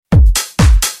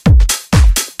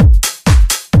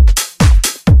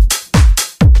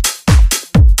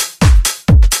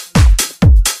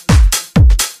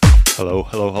Hello,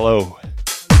 hello, hello.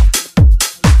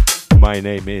 My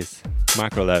name is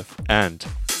Makrolev and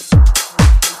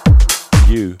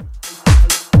you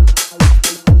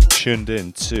tuned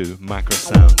in to Macro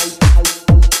Sounds,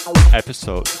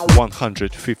 episode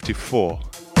 154.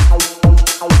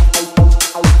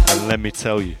 And let me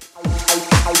tell you,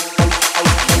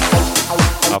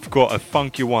 I've got a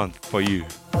funky one for you.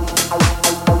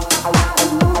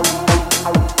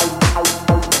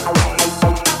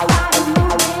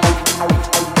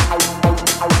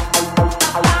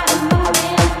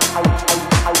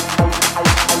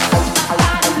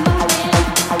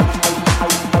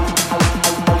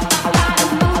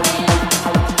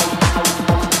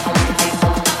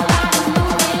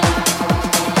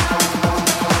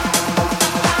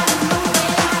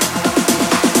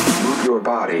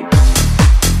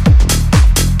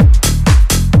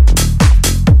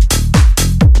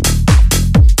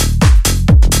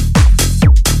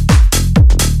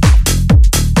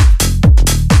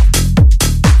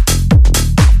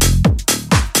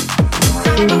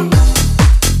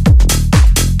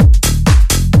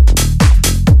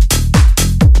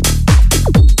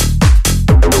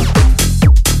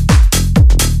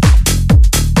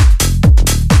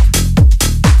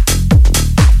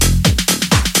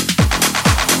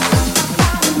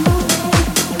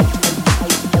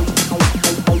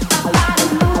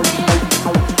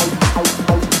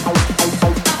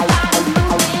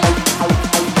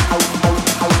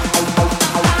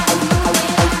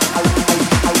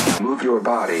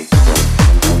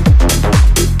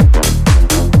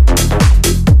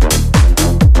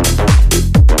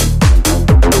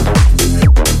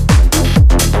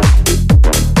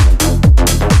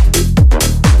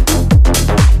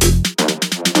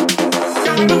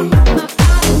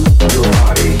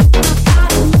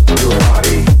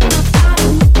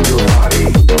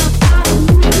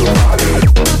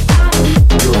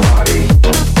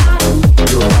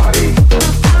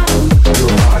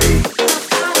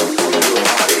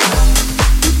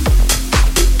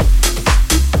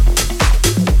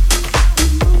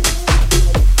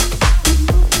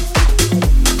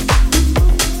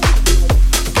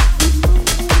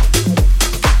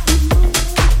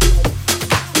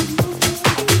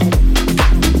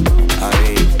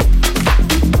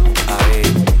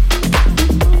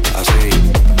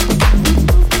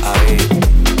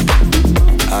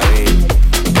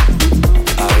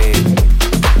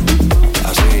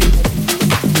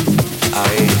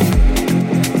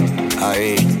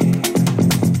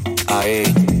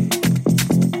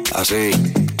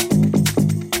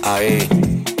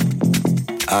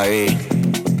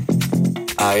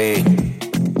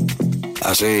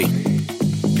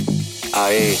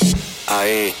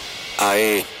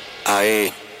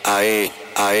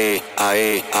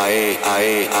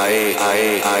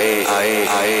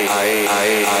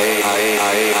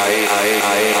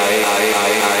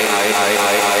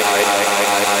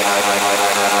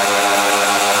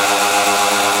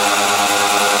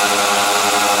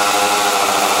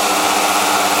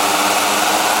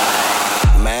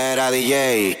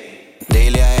 DJ,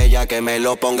 dile a ella que me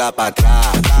lo ponga pa' atrás.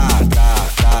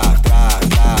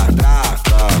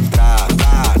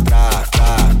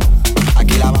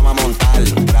 Aquí la vamos a montar,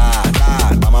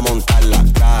 vamos a montarla,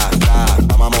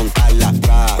 vamos a montarla,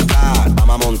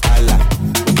 vamos a montarla.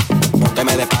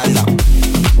 Pónteme de espalda.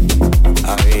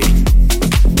 Ahí,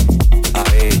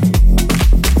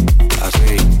 así.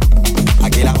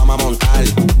 Aquí la vamos a montar.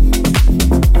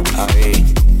 Ahí.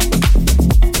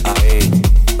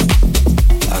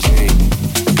 Así,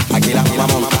 aquí la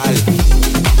vamos a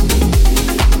montar.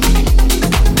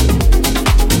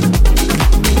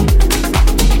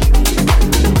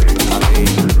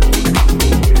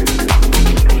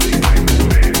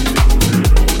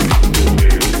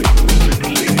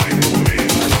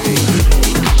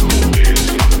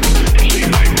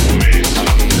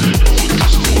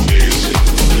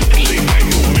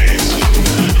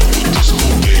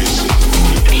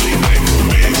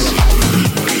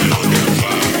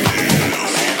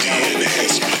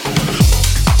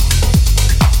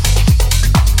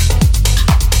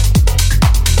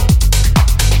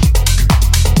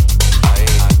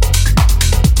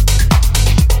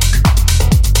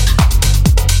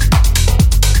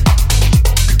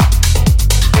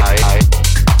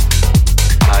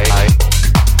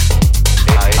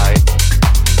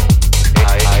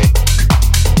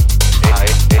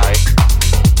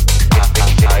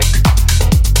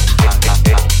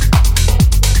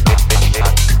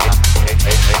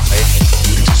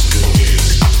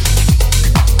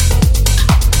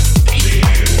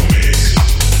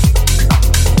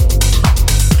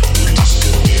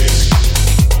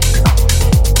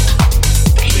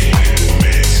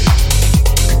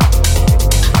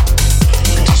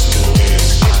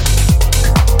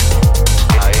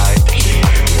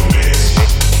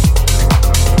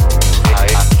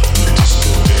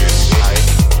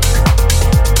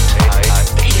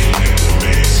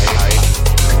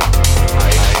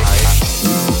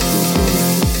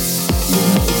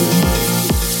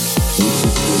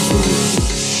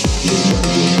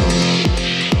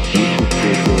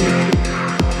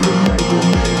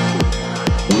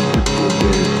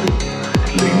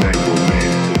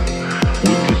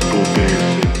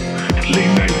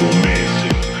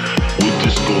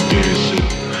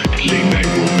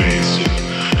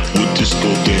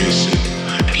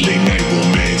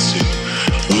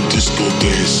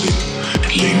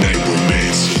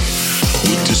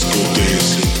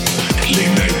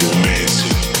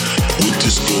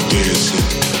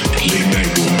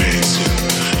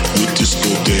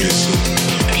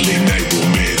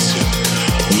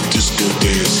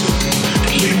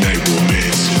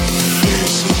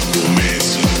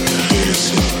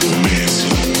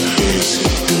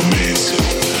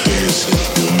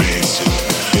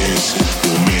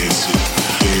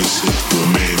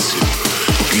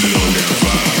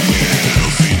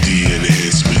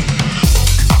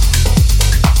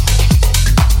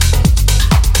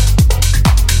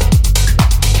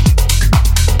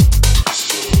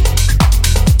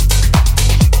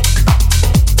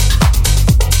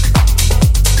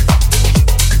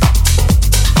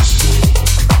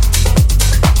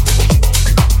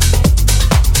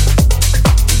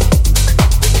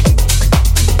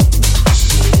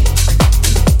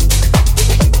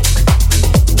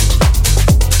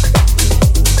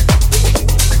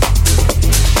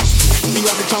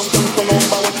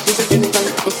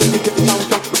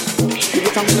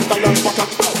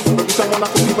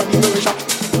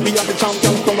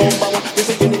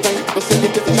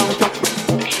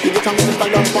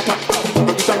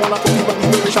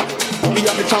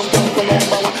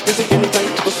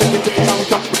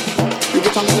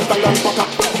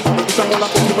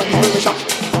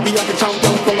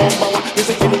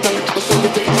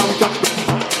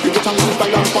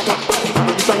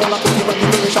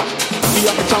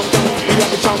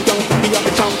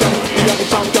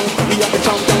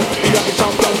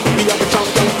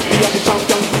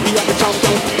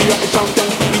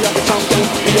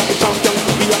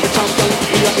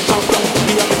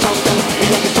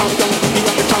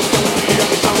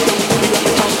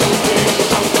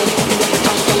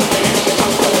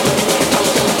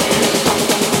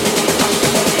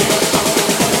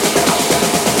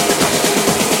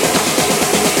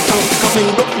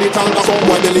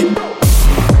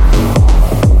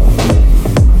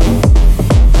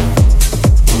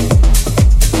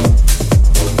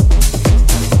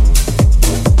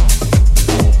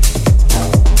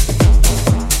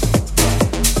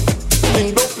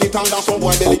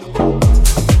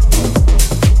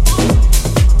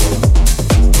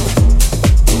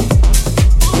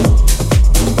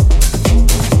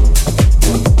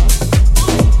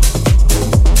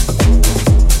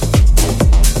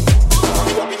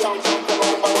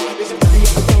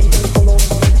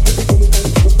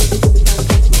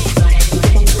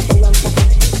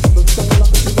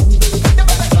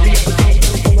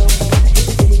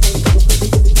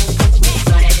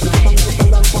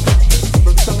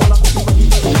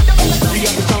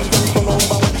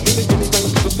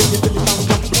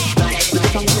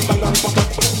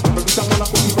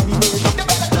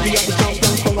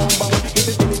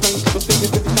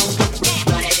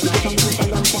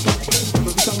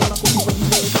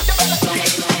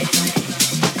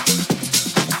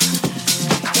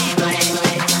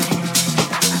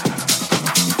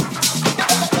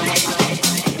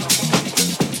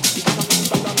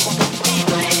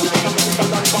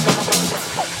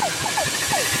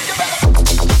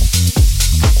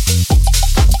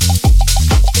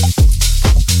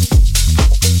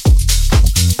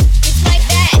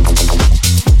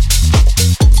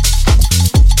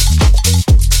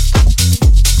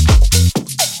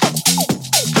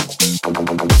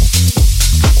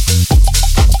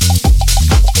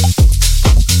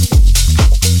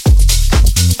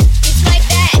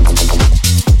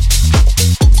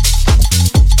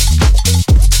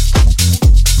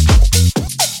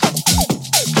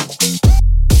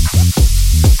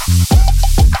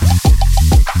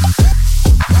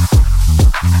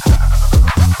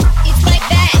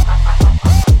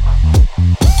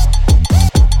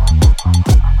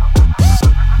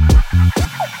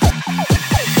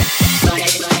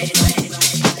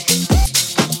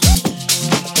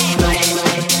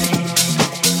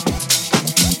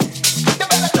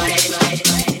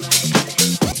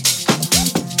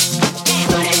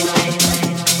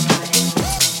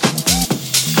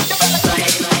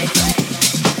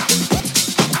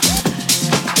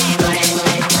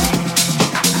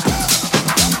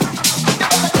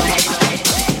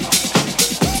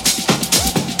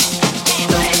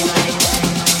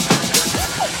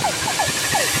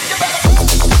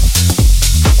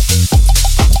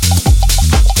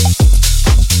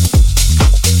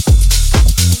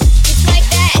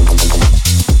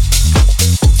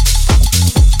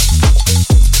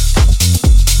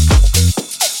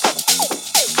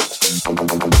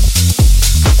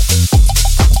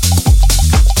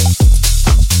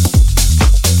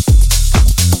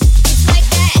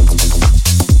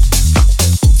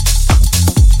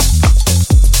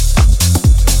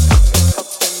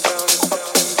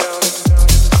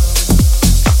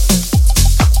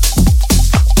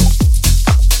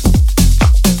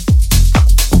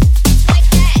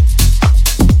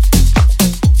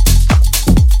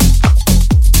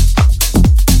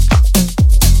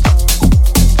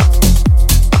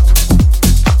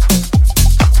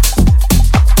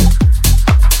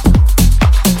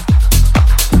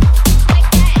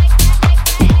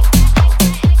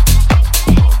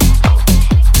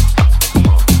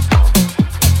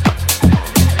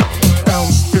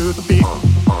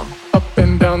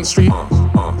 the street,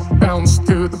 bounce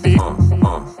to the beat,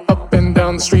 up and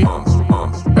down the street,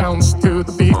 bounce to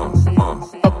the beat,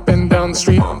 up and down the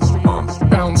street,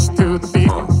 bounce to the beat,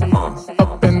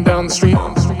 up and down the street,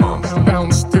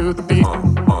 bounce to the beat,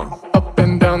 up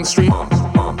and down the street,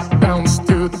 bounce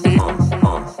to the beat,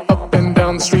 up and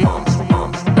down the street,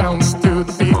 bounce to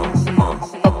the beat,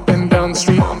 up and down the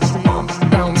street,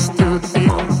 bounce to the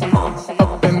beat,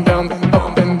 up and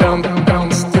down,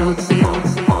 bounce to the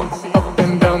beat, up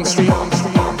and down the street,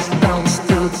 bounce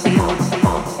to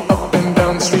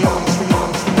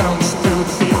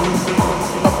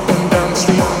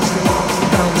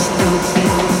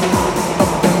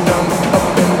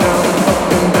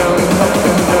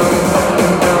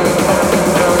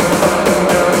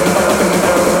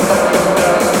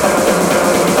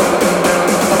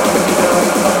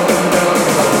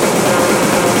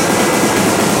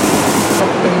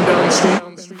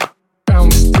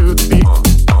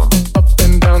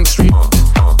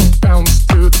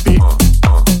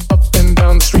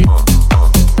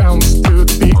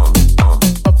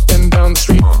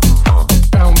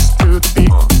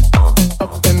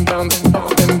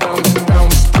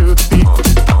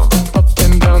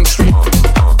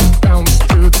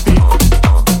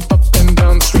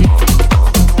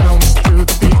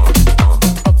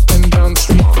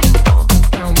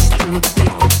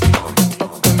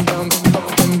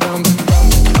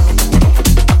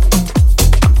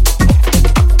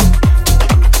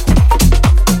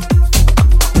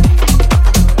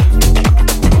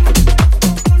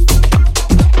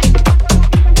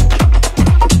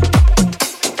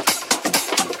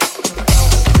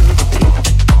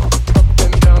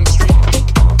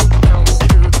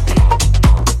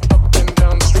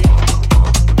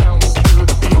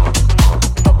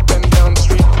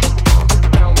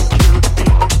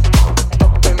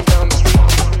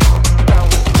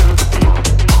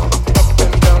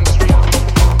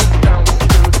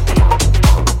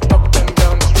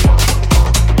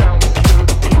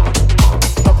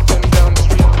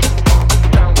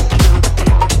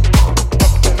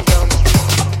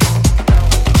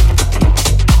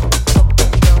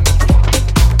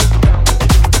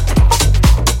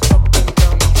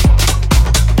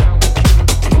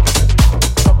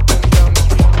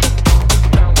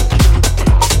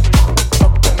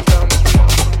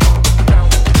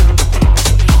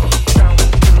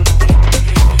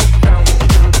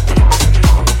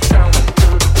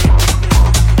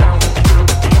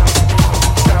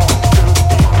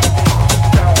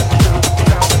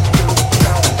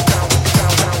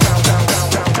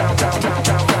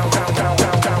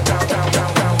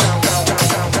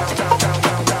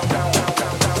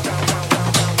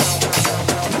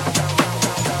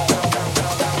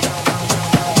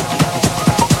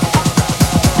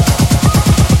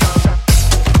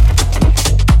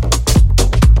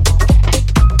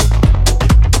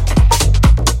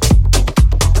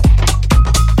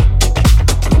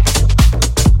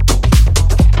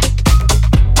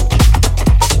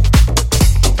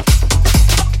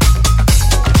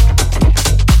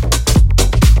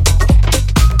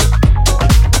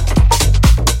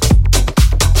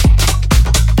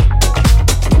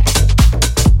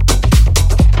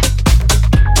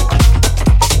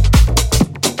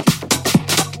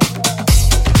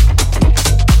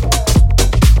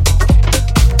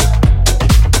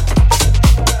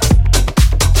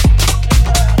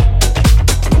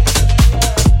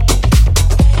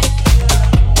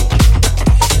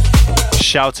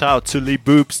shout out to Lee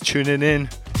Boobs tuning in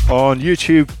on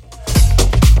YouTube.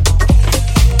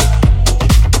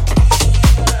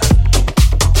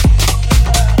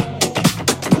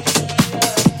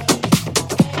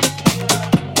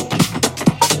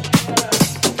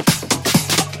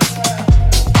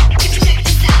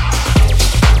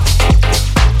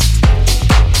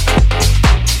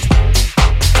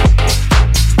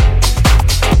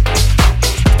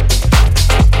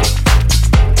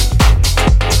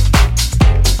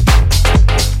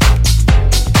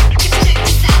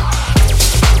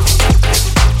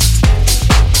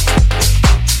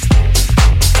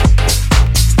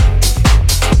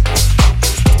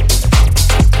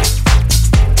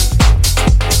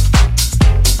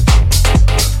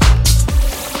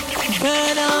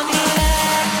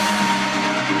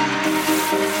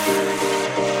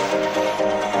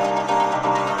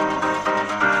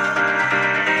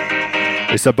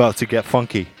 It's about to get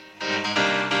funky.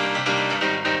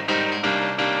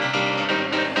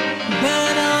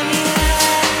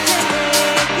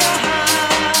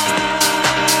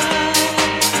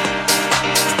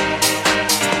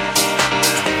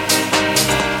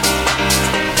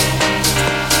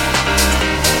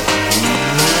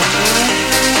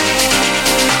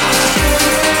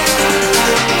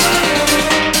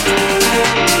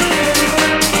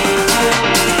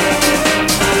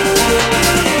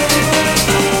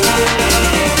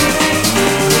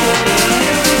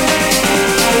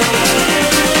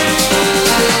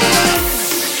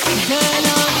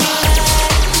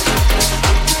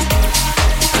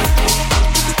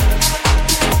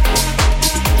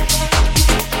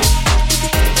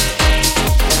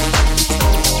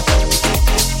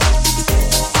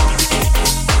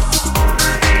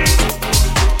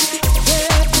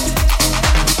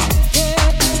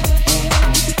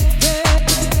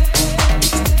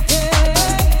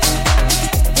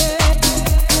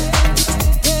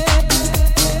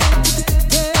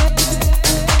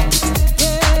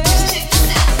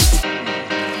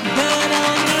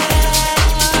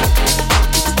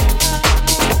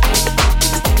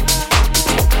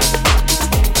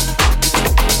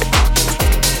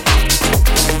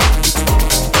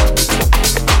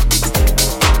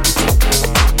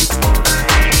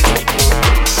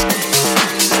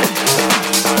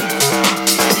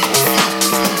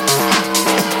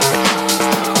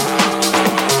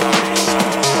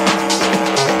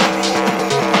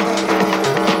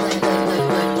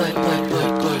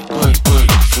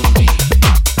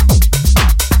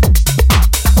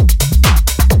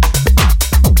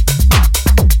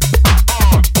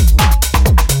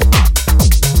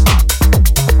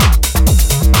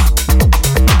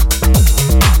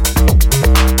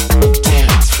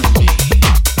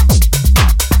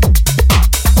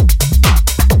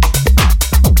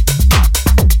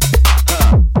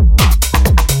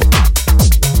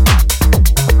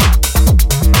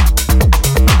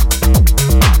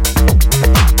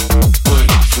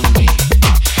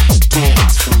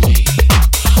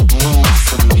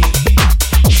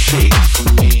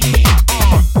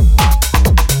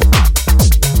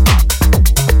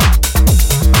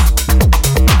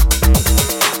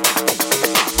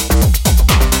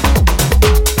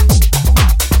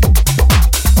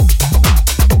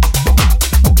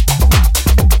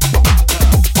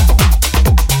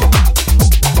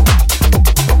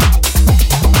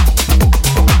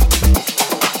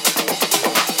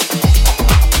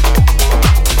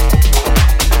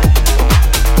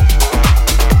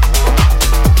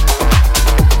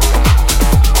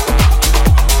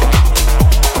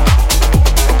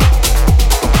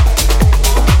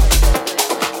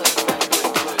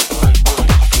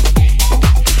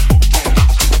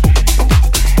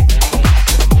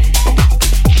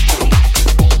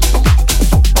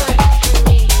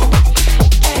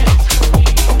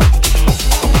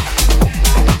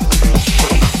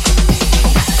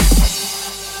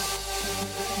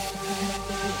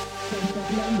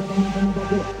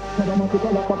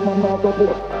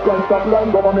 Crime stop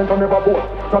line, government will never vote.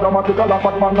 Sadomatical and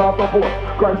fat man not support.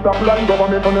 Crime stop line,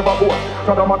 government will never vote.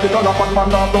 Sadomatical and fat man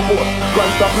not support.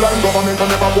 Crime stop line, government will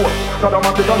never vote.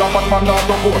 Sadomatical and fat man not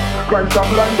support. Crime stop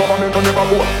line, government will never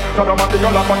vote.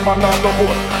 Sadomatical and fat man not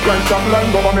support. Crime stop line,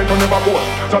 government will never vote.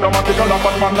 Sadomatical and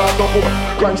fat man not support.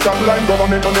 Crime stop line,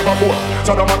 government will never vote.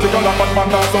 Sadomatical and fat man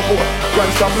not support. Crime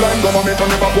stop line, government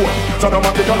will never vote.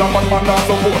 Sadomatical and fat man not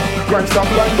support. Crime stop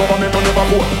line, government will never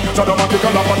vote.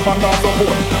 Sadomatical and fat man not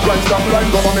support. Crime stop line,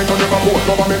 government will never vote.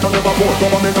 Government will never vote.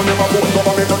 Government will never vote.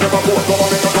 Government will never vote.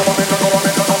 Government will never vote. Government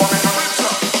will never vote.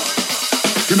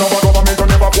 know a government to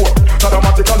never vote.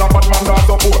 Sadomatical and bad man not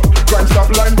support. Crime stop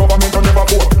line, government to never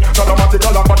vote.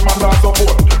 Sadomatical and bad man not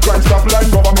support. Crime stop line,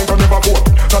 government to never vote.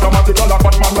 Sadomatical and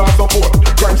bad man not support.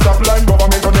 Crime stop line,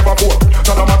 government to never vote.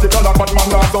 Sadomatical and bad man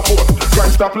not support.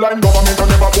 Crime stop line, government to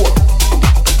never vote.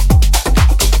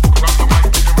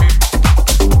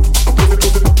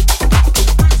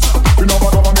 You know a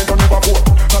government to never vote.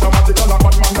 Sadomatical and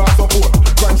bad man not support.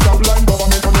 Crime stop line,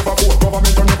 government to never vote.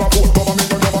 Government to never vote. Government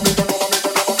to never vote.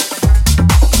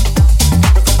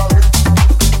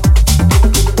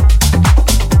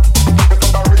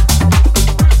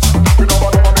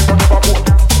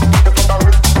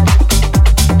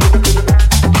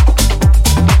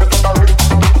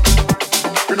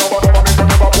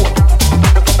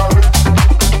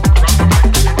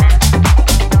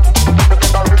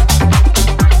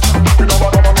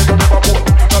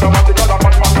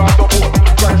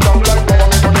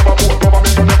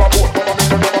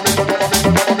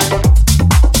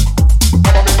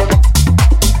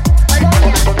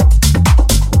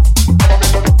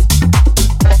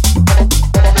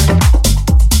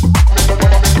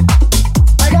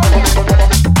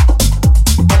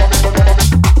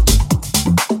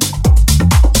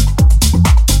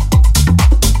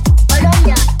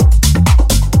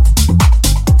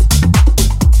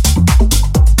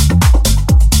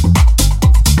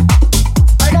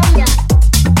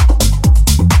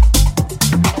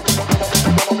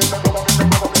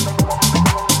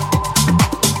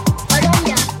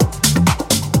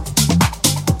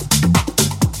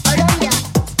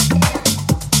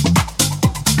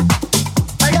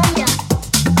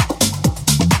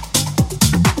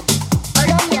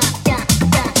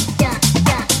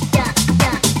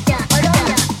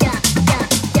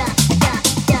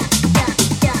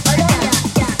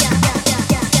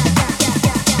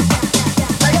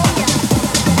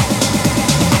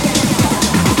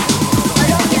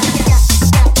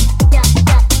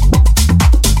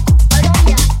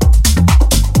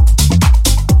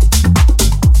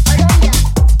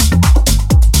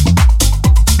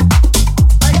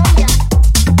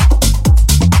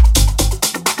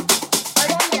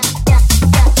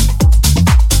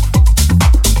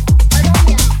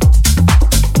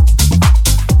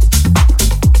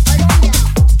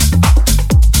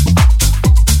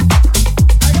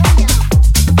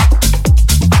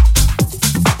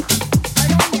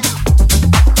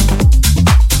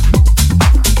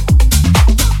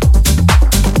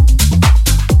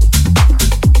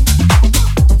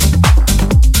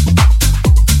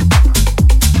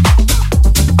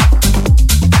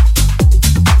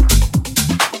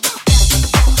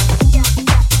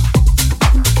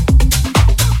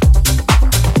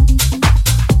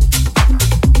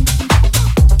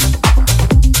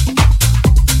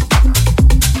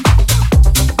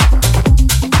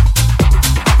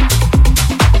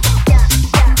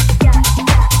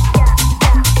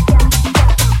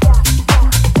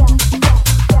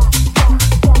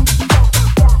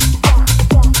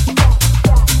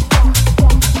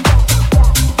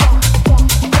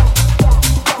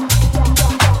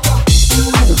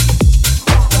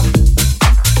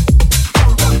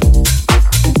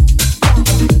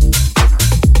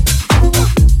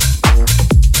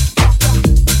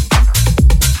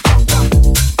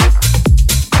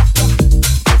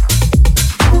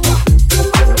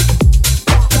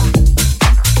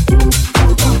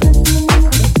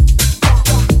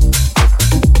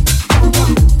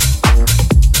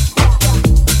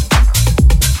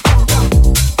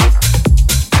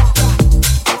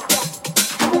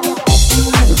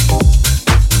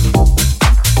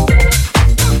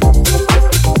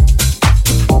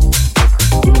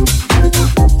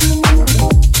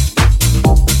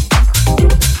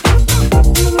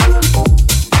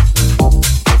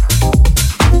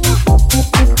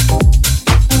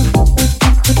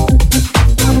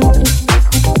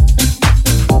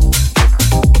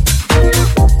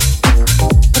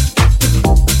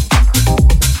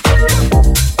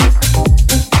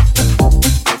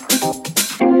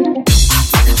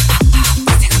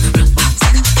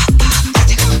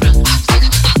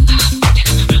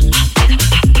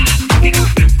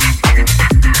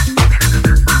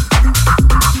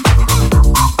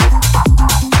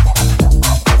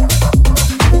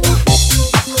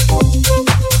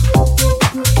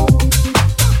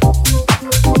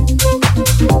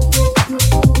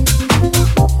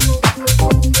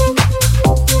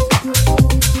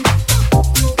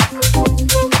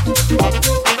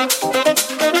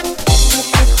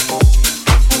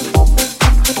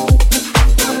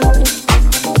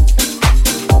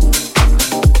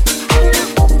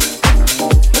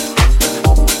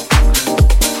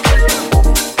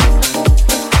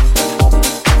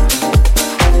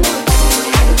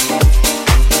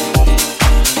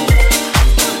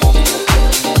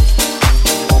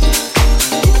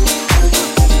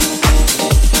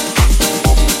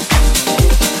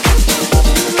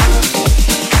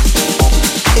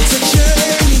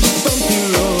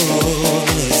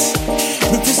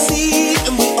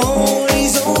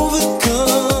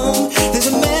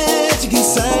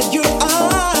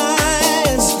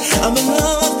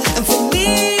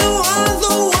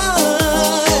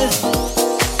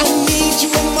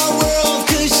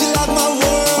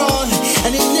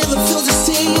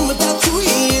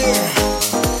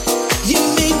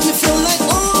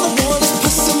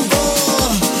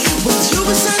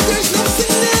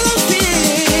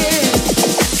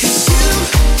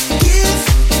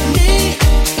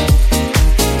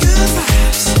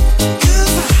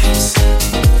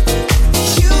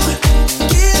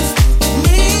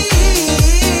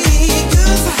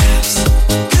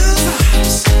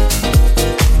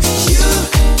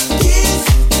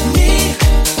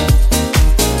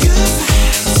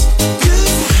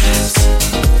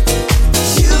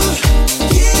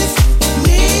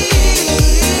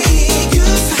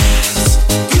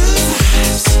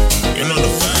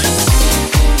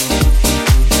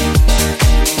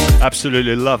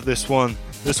 Absolutely love this one.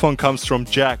 This one comes from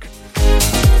Jack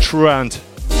Trant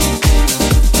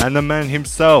and the man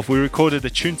himself. We recorded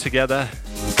a tune together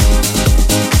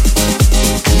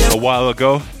a while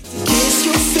ago.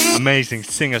 Amazing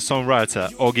singer-songwriter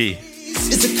Oggy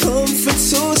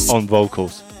on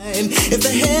vocals. If the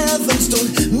heavens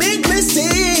don't make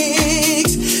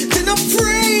mistakes, then I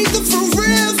pray that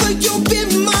forever you'll be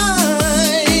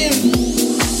mine.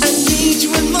 I need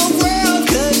you in my world,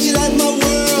 'cause you light my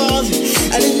world,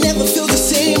 and it never feel the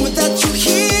same without you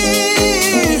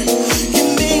here. You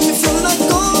make me feel like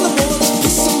all I want is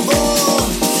peace and more.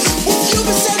 With you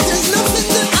beside, there's nothing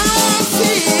that I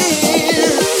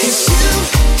fear. 'Cause you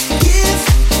give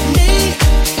me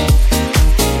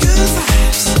good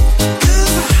vibes, good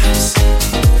vibes.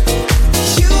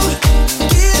 You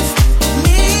give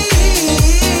me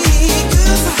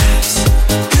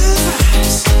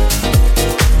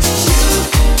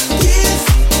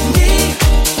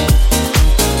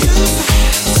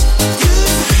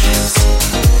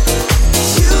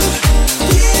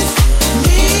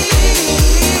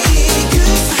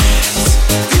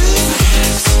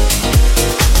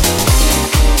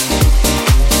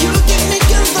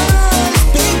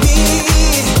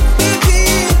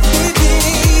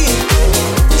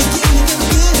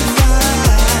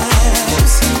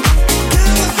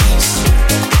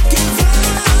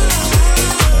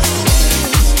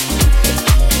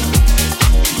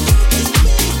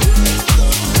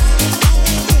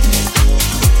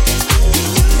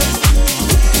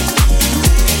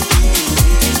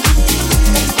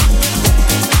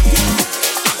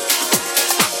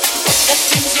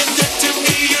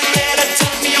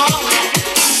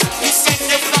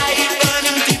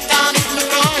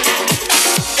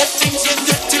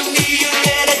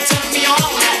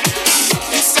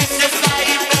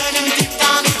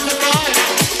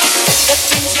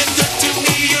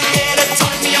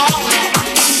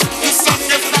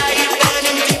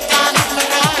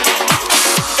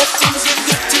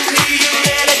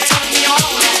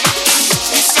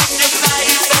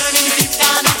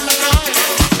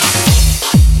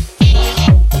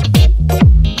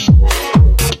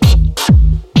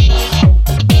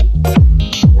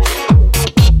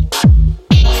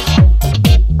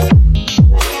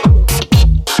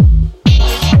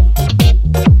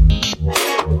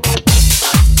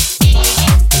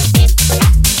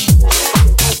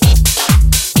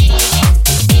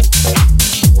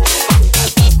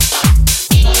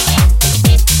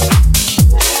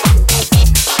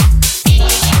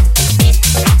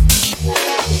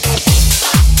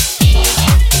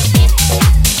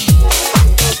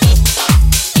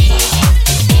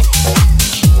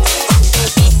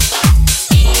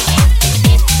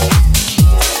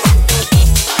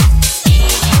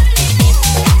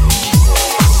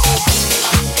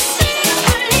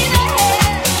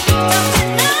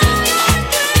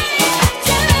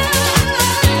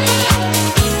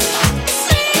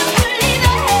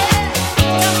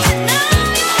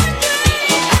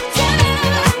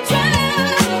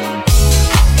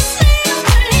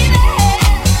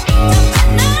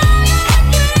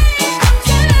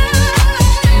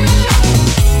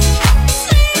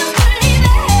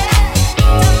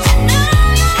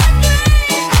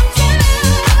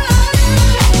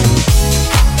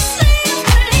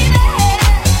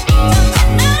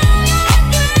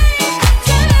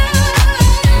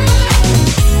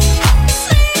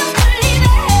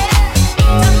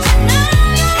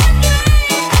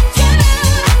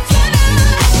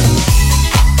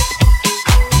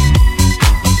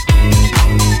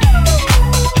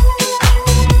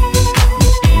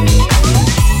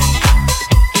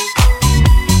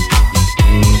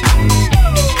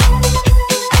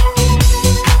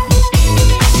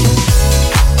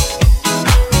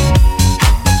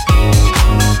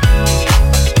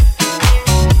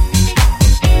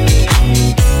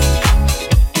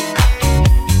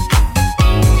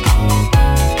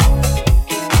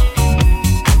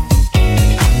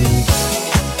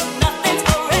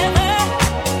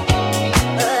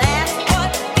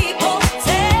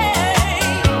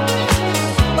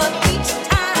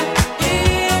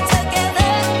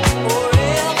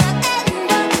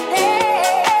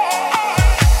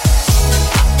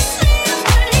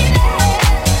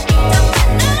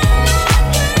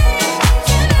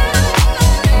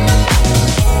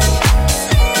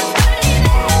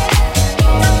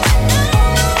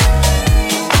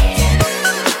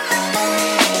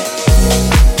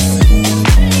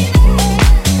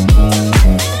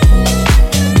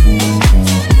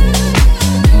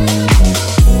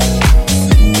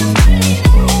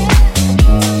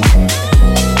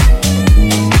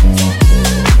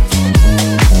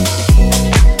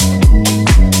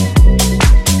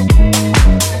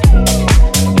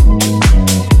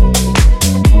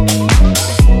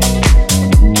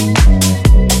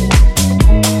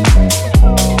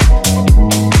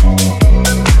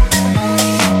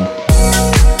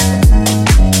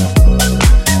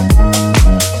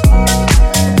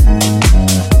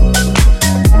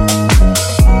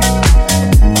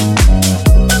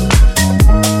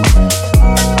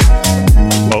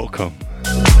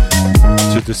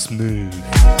to the smooth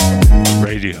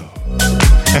radio.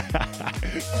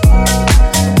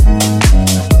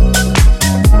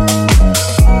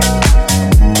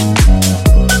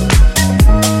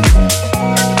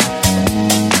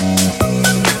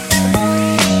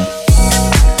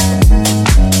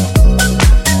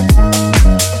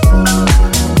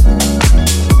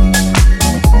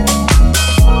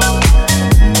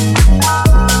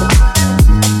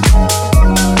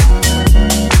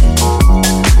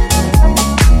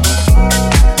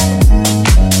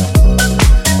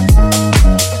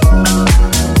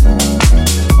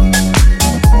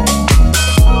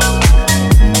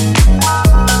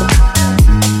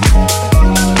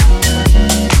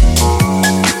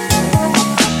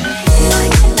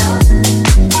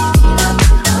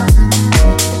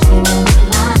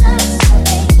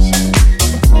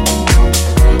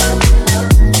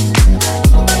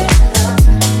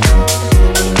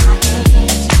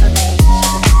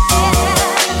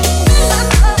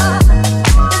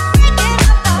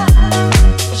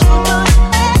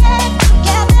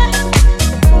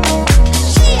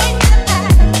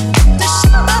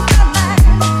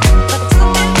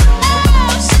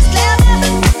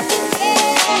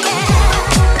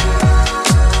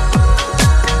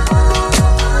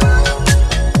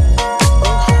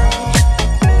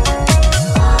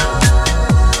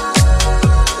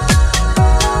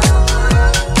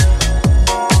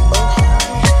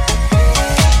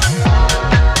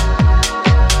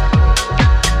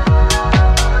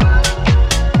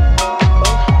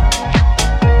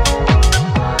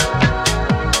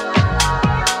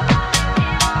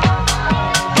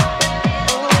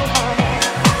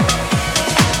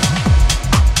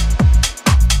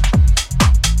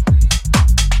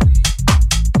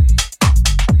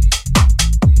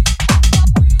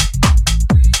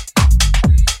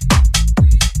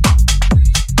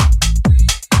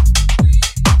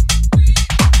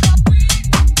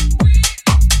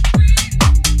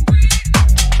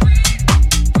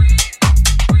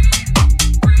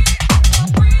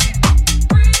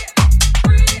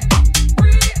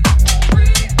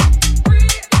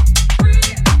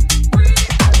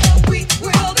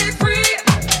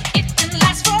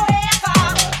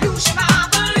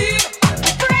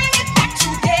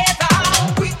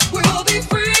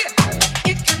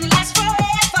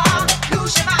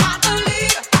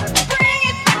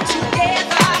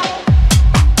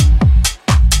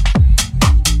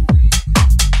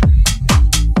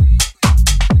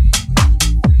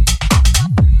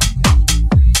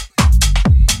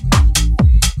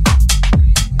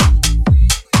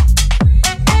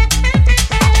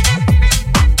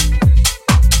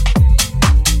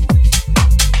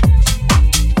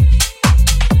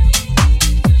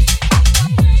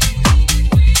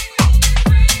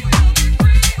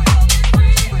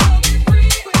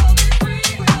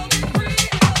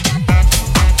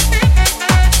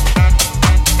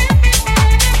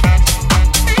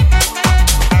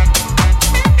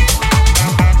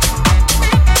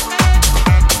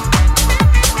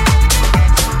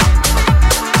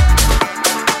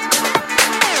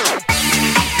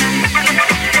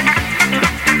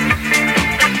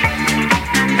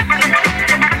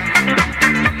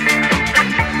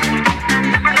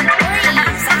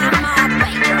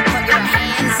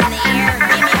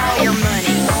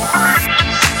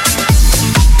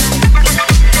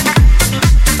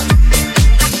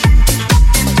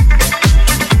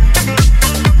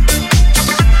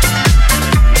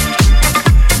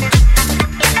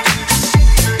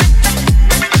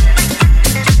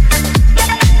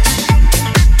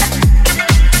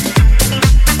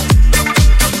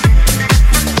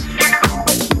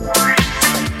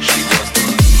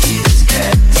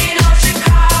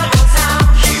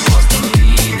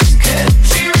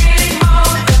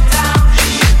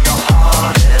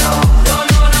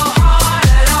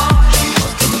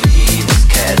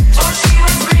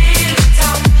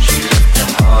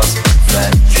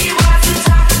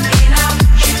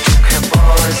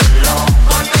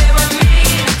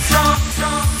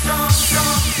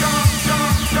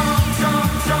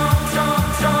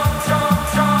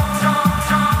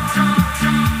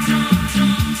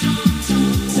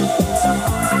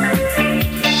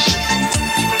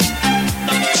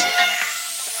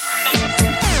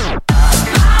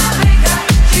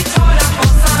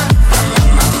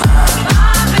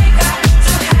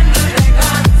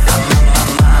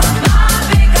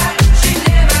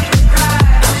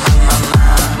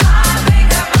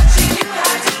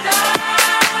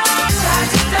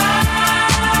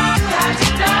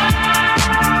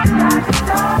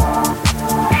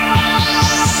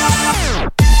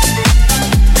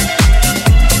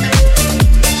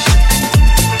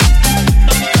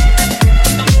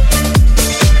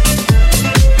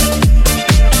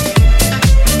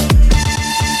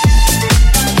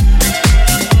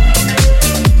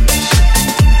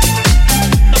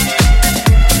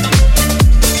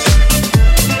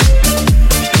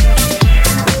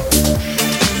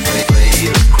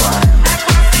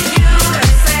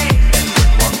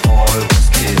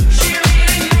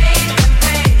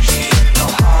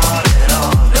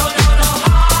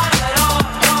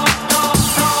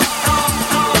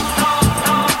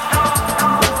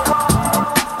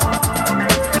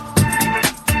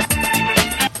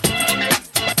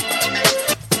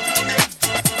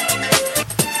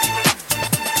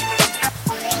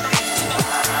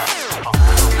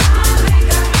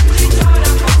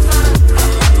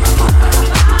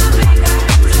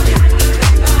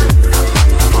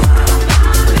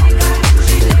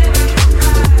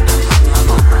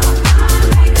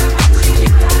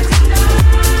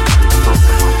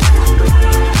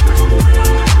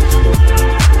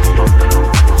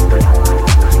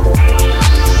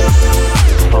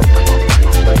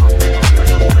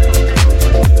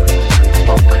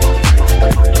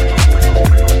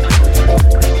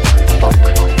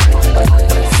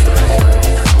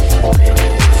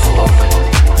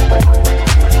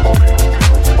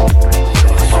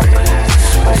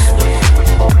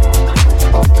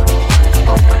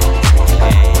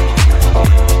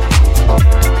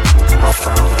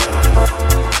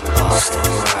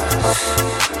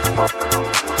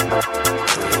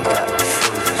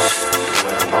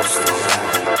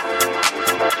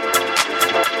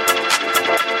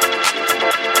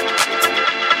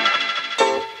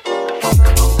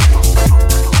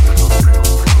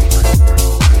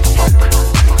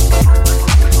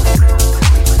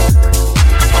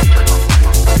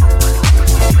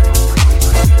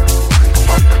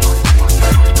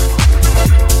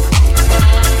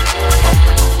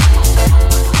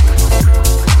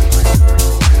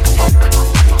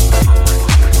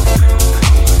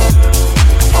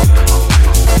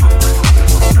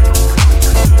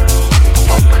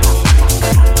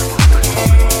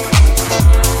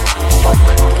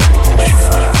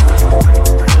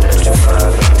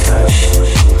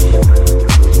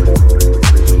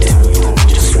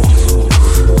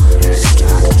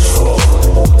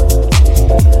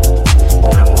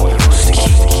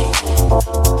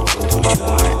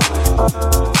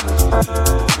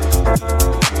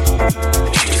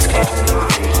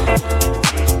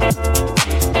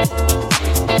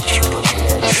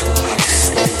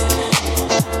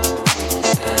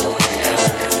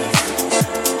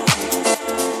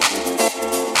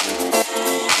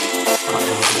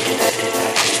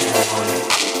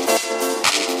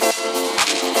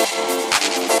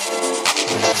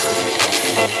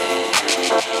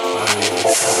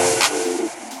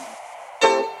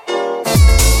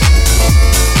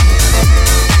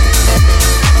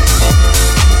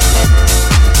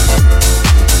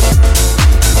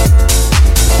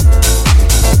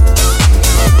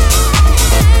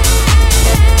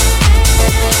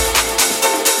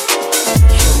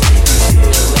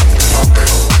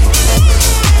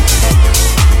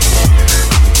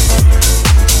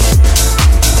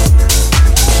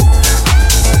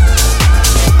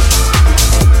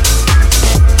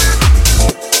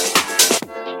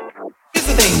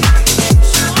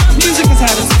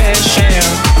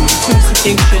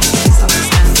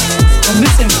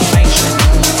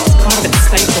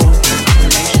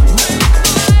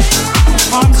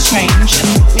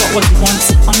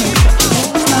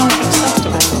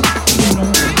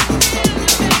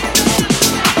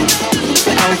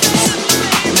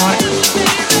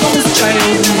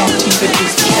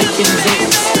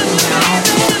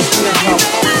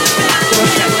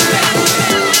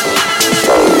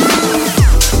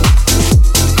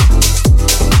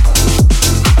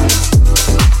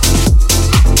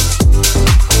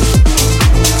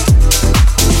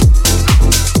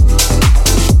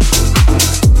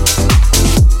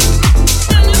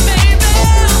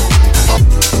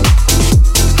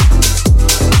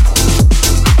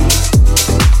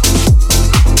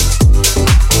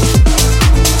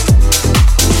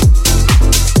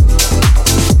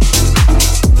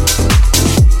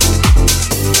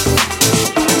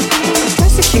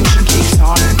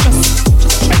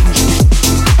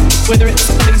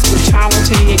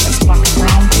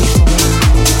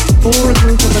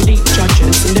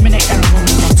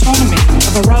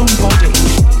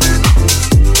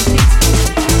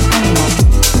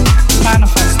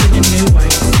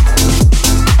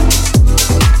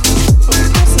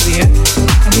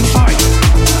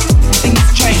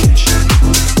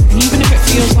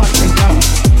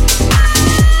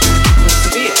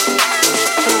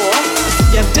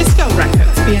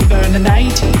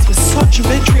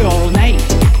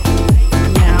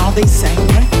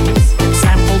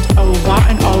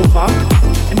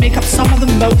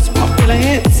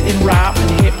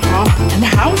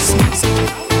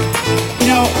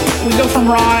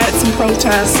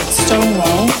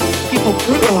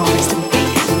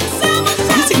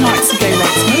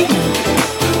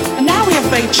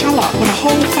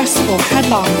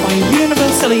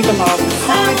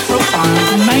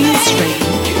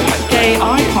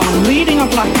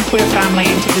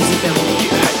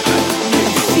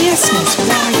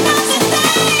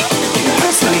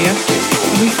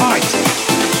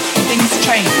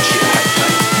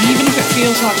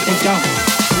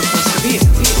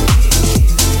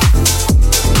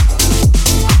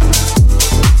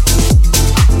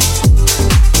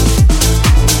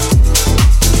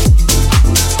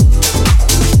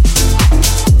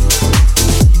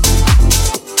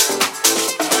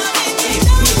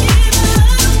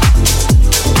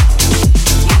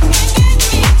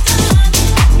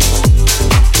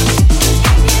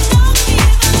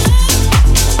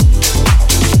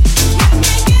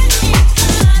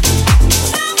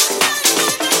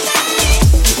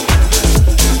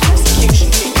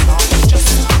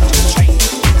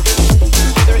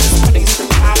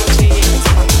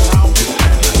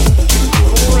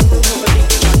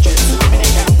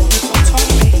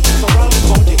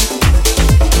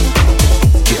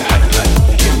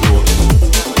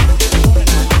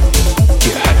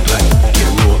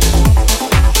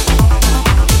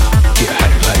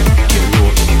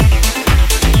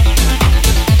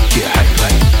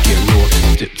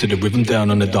 rhythm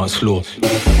down on the dance floor.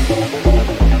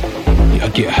 Yeah, I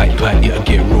get hype, yeah, I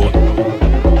get raw.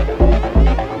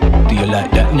 Do you like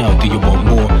that now? Do you want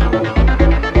more?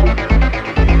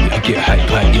 Yeah, I get hype,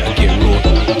 yeah, I get raw.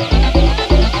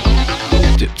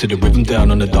 Dip to the rhythm down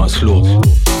on the dance floor.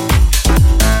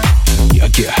 Yeah, I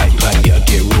get hype, yeah, I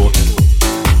get raw.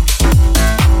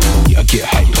 Yeah, I get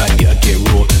hype, yeah, I get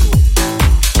raw.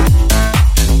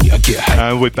 Yeah, I get hype.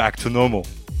 And we're back to normal.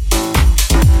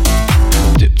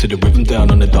 Dip to the rhythm down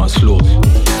on the dance floor.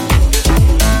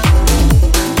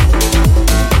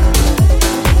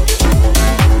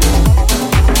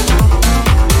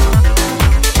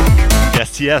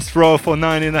 Yes, Row for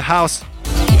 9 in the house.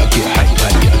 Yeah, I get hype,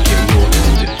 yeah, I get raw.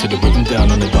 Dip to the rhythm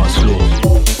down on the dance floor.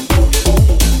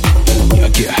 Yeah, I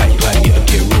get hype, yeah, I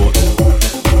get raw.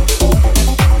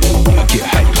 Yeah, I get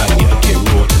hype, yeah, I get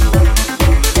raw.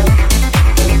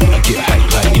 Yeah, I get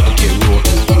hype, yeah, I get raw.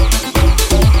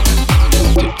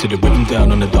 Dip to the rhythm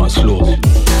down on the dance floor.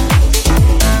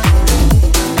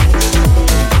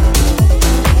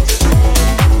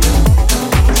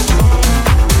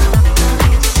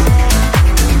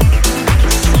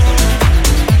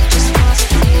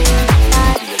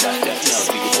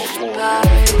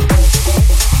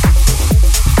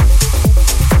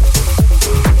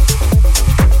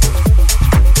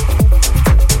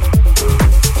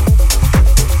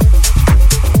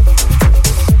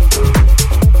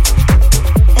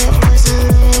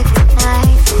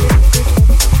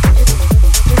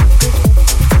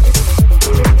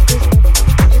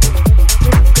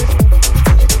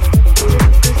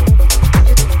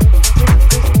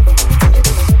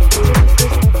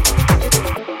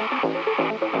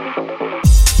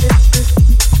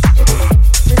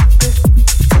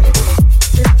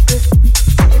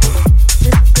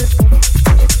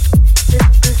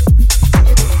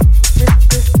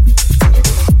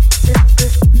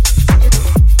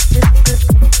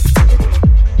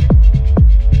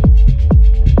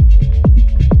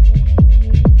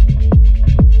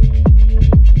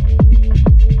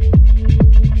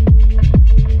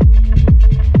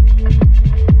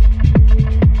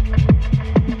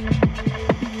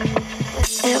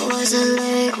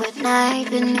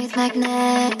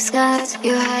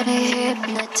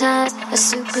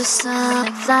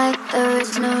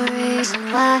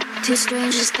 Two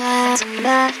strangers passing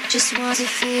by, just want to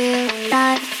feel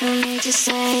alive. No need to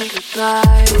say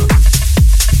goodbye.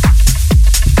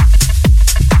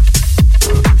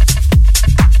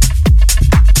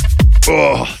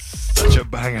 Oh, such a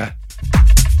banger.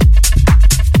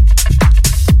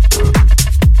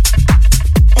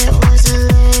 It was a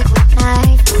liquid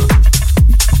night.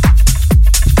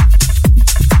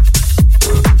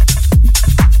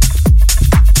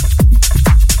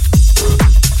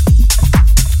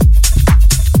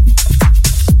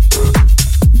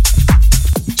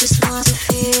 Just want to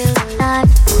feel alive.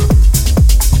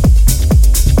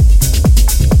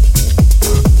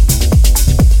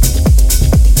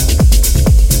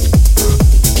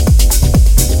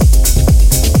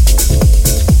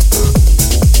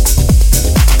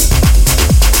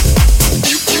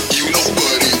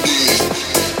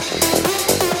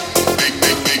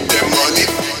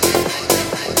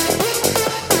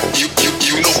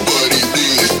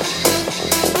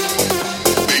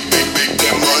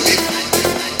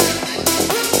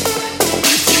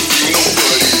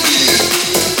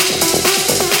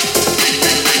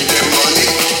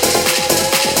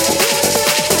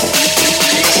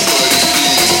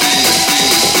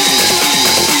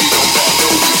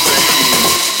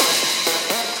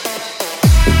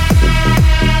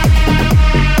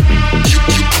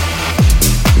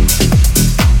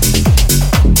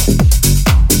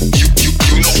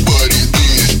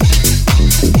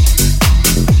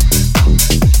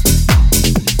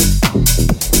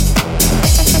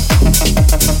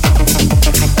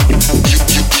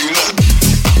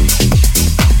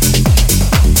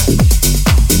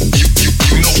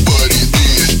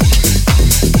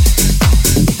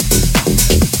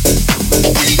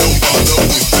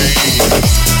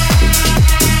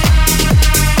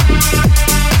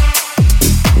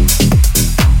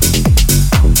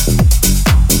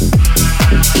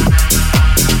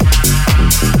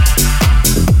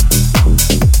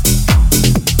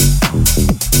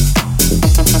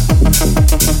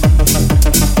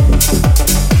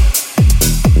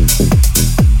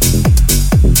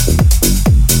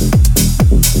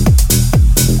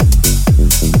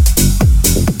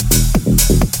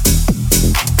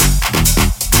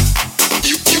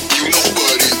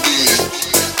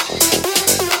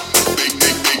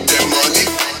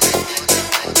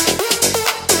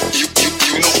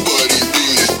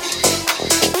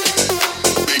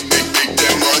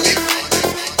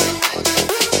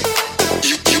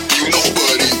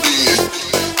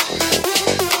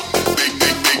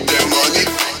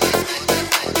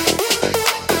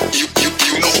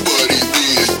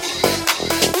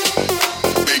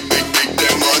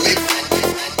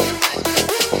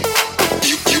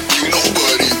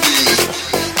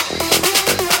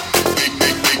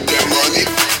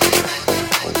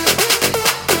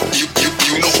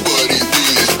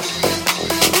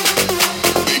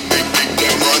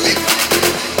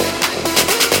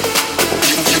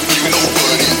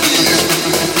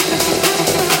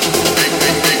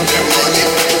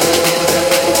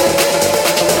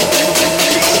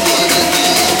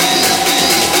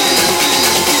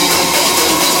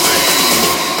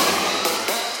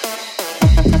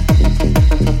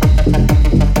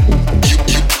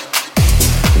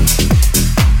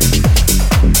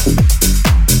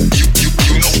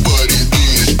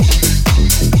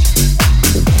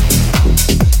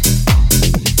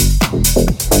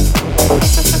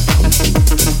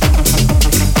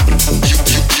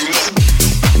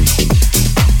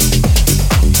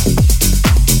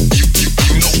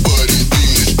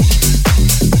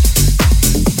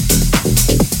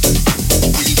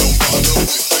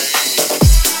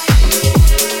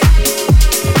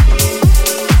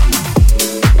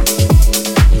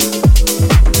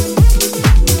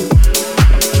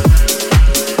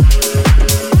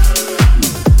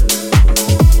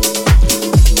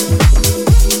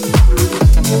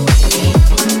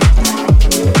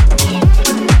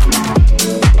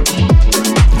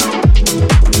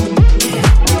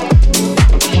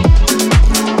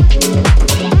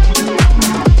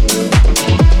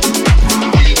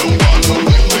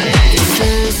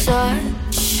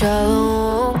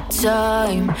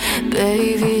 time,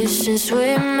 baby, since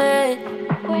we met.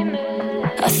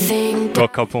 I think Got a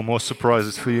couple more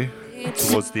surprises for you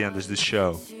towards the end of the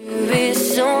show. be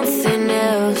something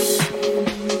else.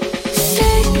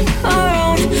 Stay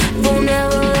around, don't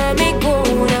ever let me go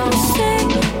now. Stay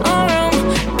around,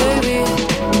 baby.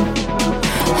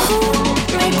 Hold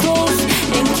me close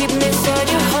and keep me inside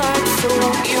your heart so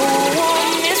you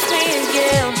won't miss me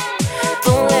again.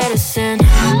 Don't let us in.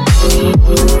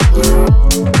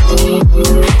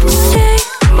 Stay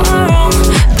around,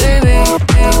 baby.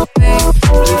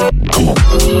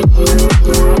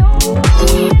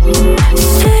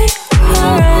 Stay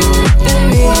around,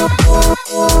 baby.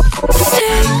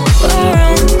 Stay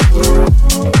around.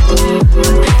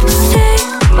 Stay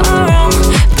around,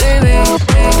 baby.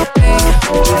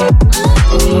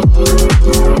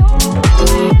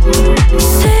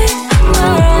 Stay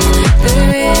around,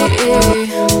 baby.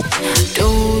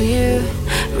 Don't you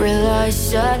realize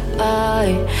that I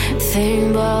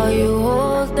think about you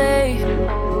all day?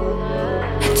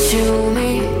 To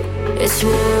me, it's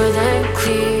more than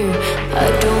clear. I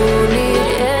don't need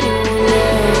anyone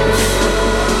else.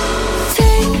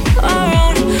 Stay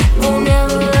around, don't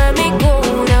ever let me go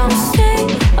now. Stay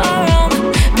around,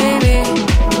 baby.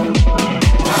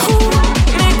 Hold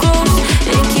me close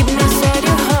and keep me inside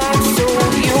your heart so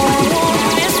you won't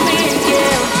miss me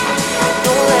again.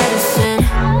 Don't let us in.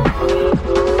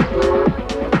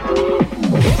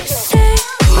 Stay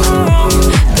around,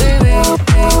 baby.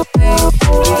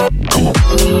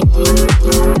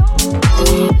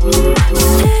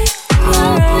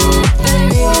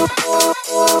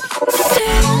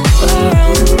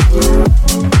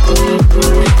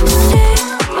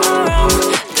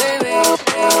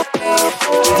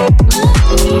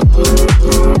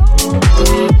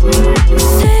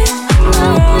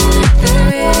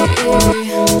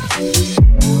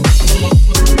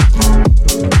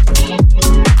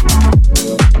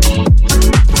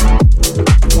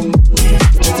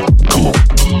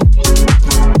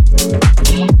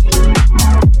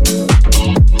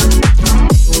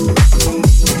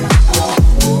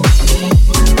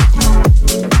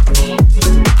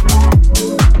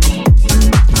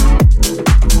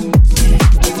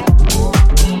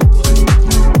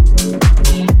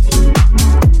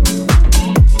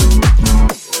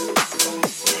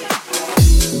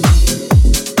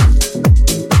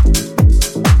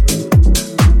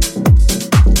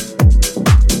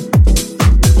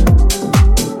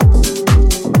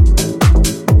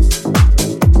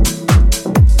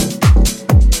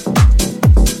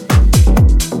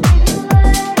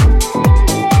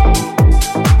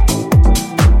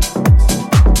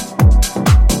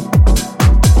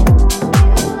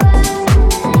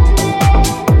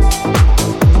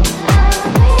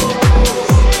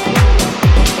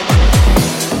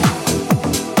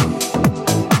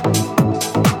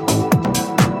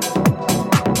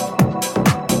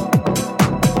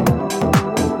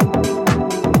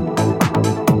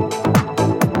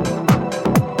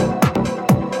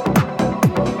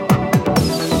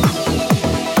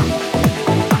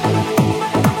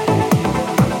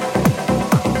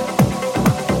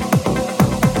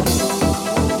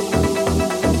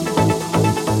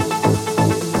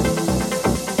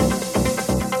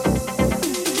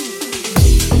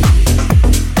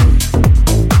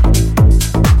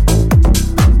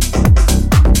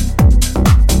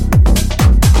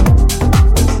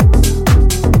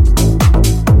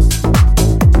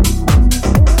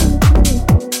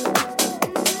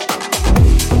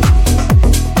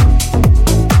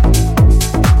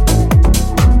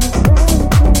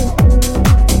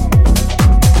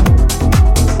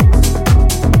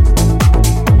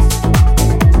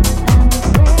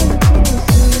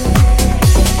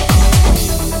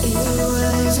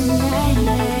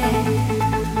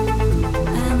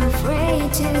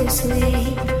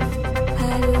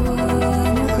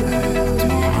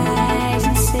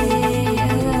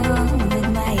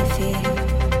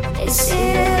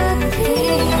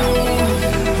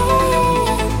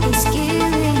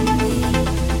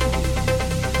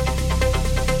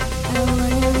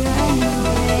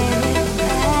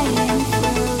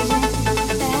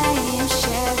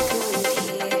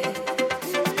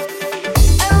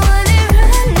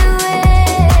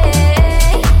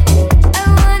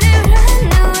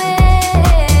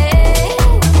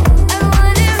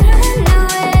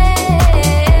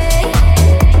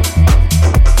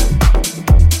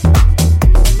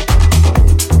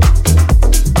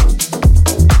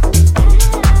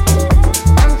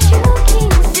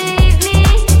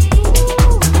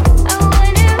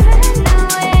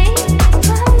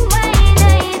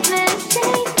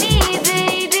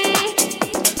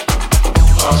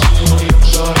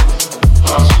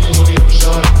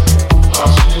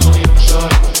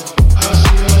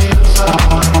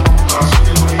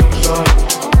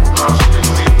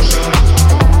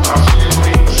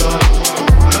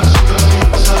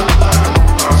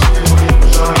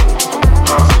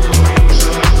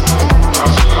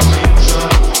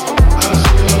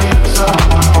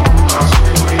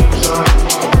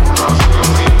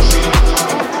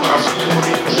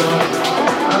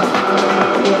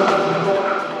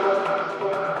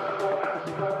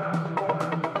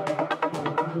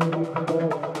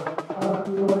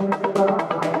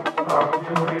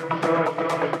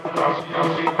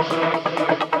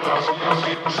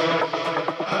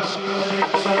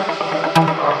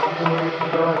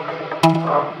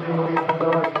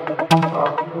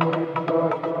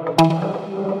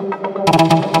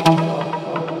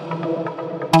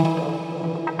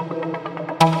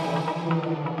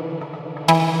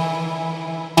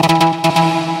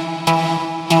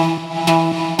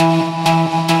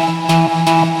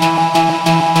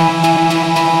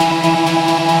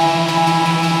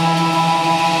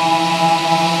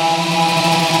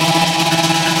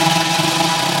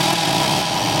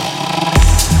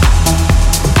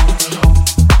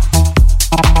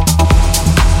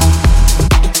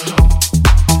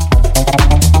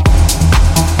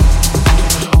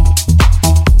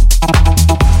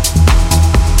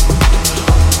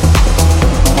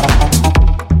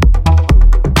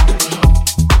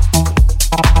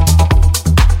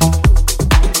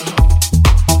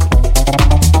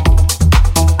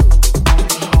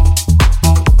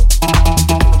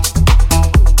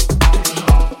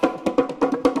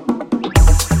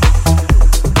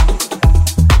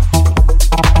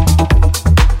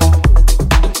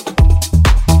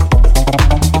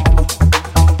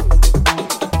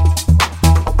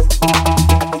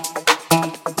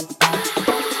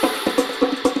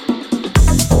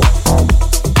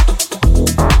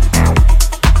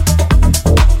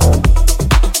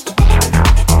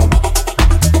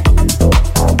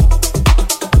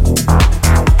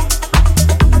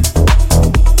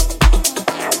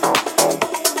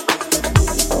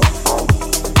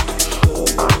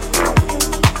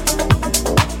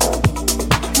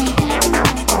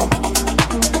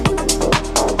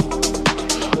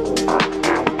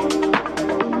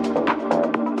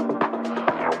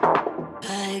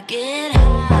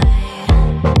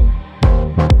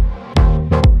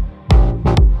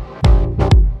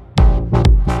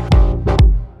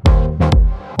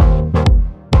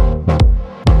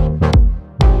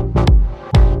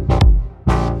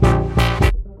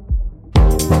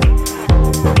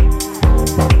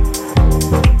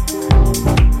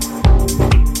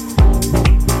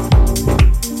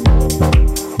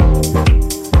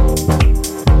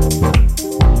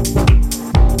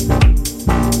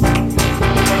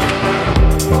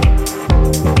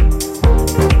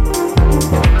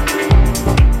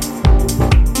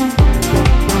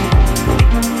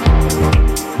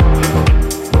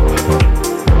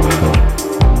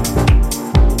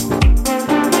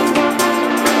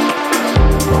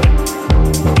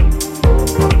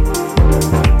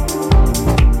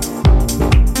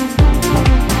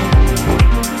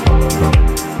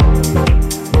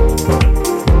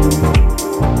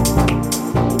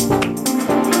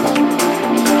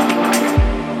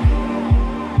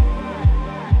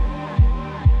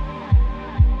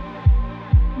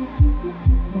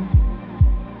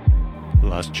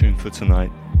 last tune for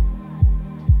tonight.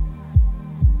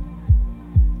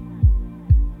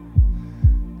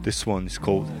 This one is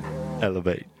called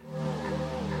Elevate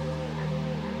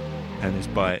and it's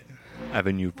by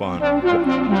Avenue 1.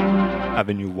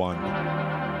 Avenue 1.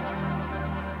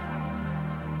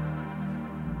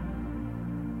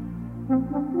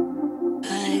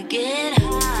 I get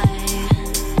high.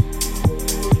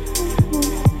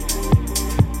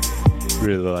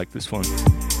 Really like this one.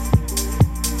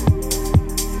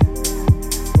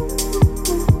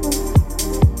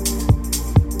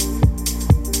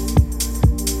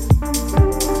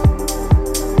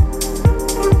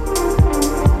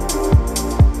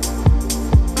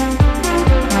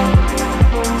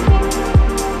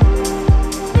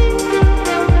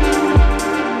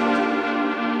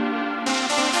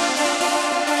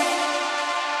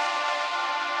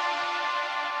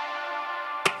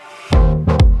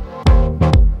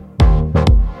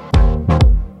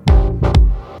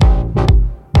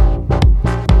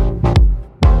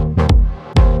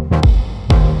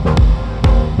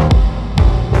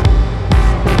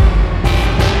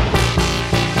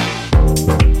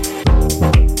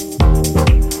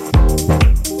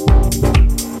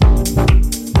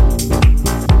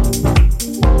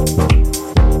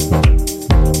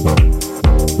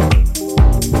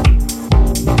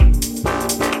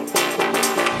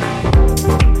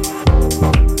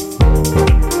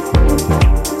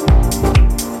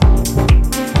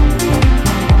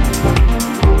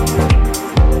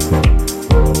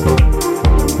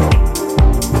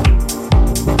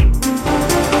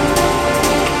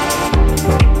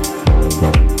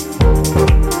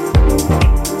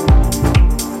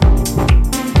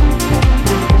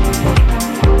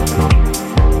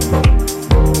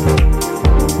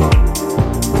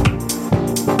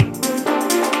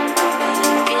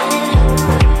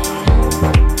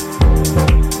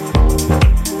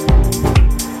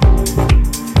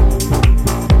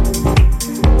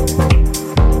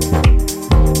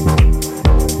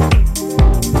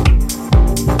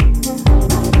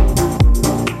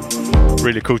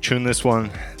 Really cool tune, this one.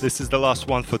 This is the last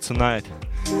one for tonight.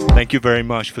 Thank you very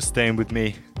much for staying with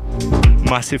me.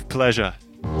 Massive pleasure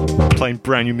playing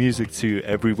brand new music to you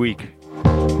every week.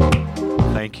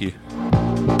 Thank you.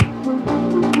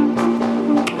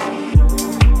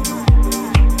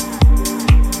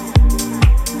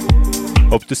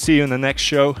 Hope to see you in the next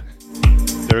show.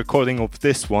 The recording of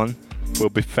this one will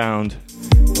be found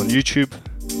on YouTube,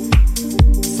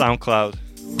 SoundCloud,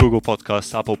 Google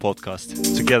Podcasts, Apple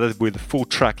Podcasts, together with the full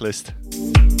track list.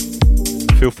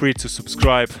 Feel free to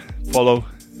subscribe, follow,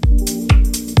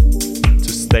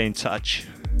 to stay in touch,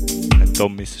 and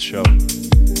don't miss a show.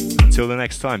 Until the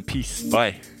next time, peace,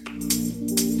 bye.